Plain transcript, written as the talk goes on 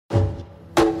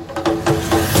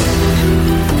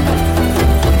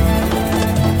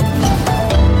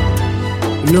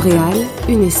L'Oréal,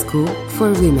 UNESCO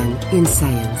for Women in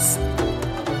Science.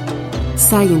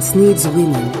 Science needs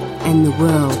women and the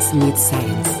world needs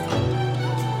science.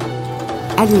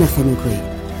 Alina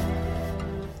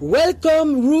Fenugwe.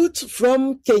 Welcome, Ruth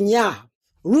from Kenya.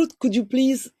 Ruth, could you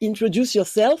please introduce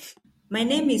yourself? My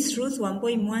name is Ruth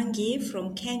Mwangi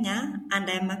from Kenya, and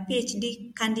I am a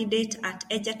PhD candidate at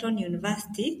Egerton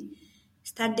University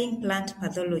studying plant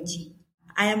pathology.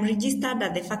 I am registered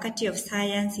at the Faculty of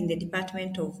Science in the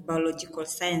Department of Biological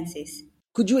Sciences.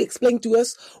 Could you explain to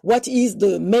us what is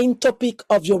the main topic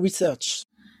of your research?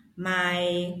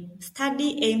 My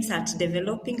study aims at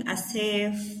developing a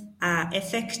safe,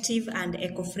 effective, and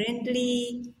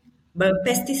eco-friendly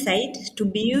biopesticide to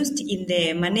be used in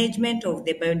the management of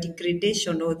the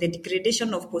biodegradation or the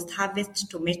degradation of post-harvest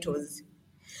tomatoes.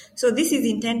 So this is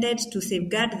intended to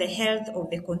safeguard the health of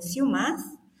the consumers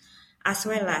as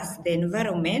well as the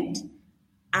environment,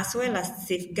 as well as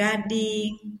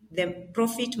safeguarding the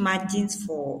profit margins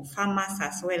for farmers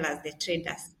as well as the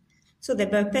traders. So the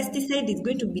biopesticide is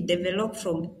going to be developed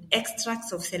from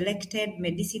extracts of selected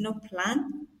medicinal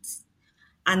plants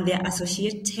and their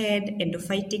associated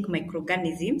endophytic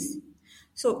microorganisms.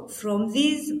 So from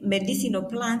these medicinal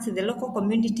plants, the local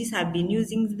communities have been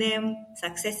using them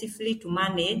successfully to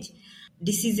manage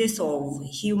diseases of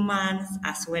humans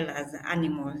as well as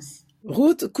animals.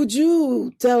 Ruth, could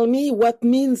you tell me what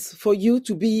means for you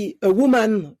to be a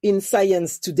woman in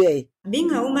science today?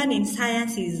 Being a woman in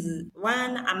science is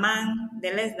one among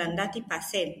the less than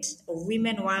 30% of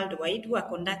women worldwide who are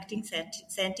conducting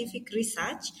scientific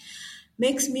research.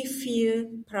 Makes me feel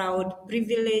proud,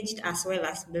 privileged, as well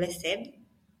as blessed.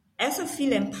 I also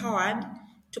feel empowered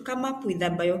to come up with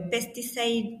a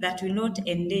biopesticide that will not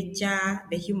endanger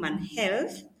the human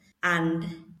health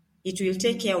and it will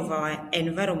take care of our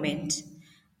environment.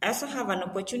 I also have an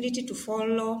opportunity to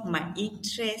follow my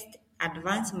interest,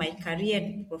 advance my career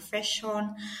and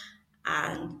profession,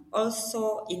 and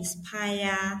also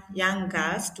inspire young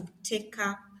girls to take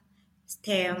up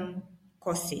STEM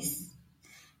courses.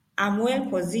 I'm well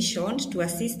positioned to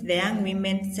assist the young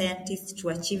women scientists to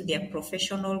achieve their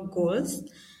professional goals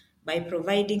by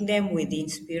providing them with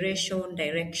inspiration,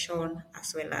 direction,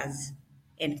 as well as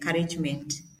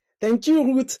encouragement. Thank you,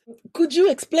 Ruth. Could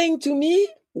you explain to me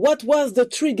what was the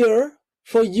trigger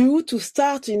for you to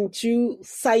start into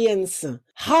science?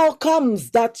 How comes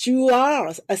that you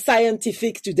are a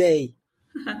scientific today?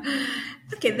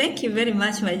 Okay, thank you very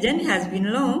much. My journey has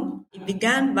been long. It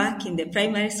began back in the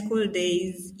primary school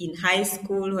days, in high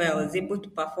school, where I was able to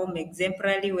perform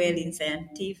exemplarily well in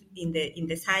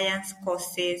the science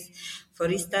courses, for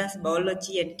instance,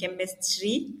 biology and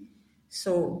chemistry.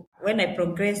 So when I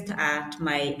progressed at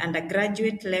my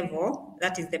undergraduate level,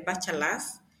 that is the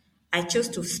bachelor's, I chose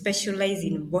to specialize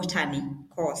in botany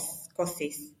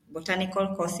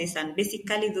botanical courses, and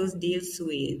basically those deals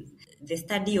with the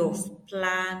study of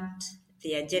plant,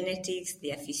 their genetics,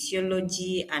 their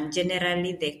physiology, and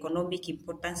generally the economic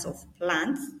importance of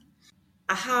plants.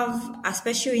 I have a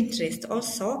special interest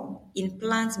also in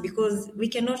plants because we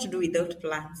cannot do without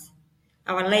plants.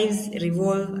 Our lives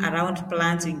revolve around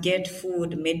plants. We get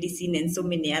food, medicine, and so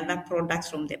many other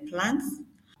products from the plants.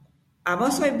 I'm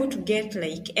also able to get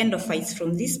endophytes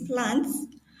from these plants,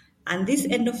 and these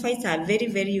endophytes are very,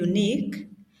 very unique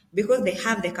because they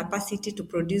have the capacity to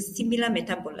produce similar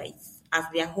metabolites as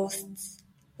their host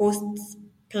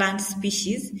plant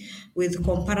species with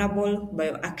comparable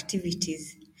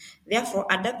bioactivities. Therefore,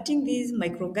 adapting these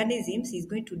microorganisms is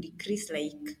going to decrease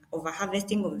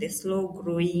overharvesting of the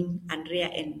slow-growing and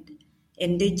rare and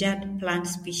endangered plant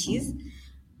species,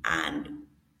 and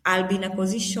I'll be in a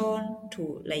position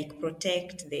to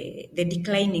protect the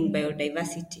declining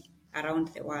biodiversity around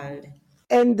the world.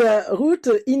 And Ruth,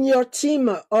 in your team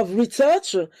of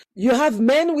research, you have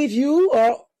men with you,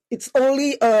 or it's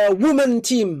only a woman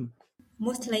team?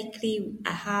 Most likely,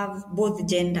 I have both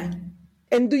gender.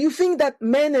 And do you think that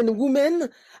men and women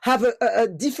have a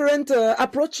different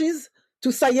approaches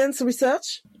to science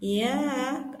research?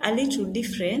 Yeah, a little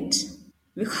different,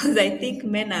 because I think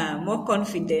men are more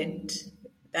confident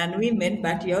than women,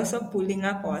 but we're also pulling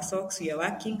up our socks. We are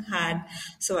working hard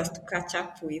so as to catch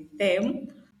up with them.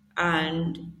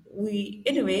 And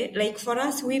for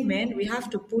us women, we have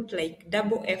to put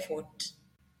double effort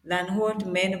than what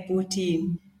men put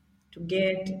in to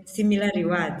get similar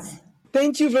rewards.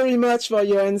 Thank you very much for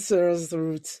your answers,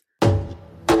 Ruth.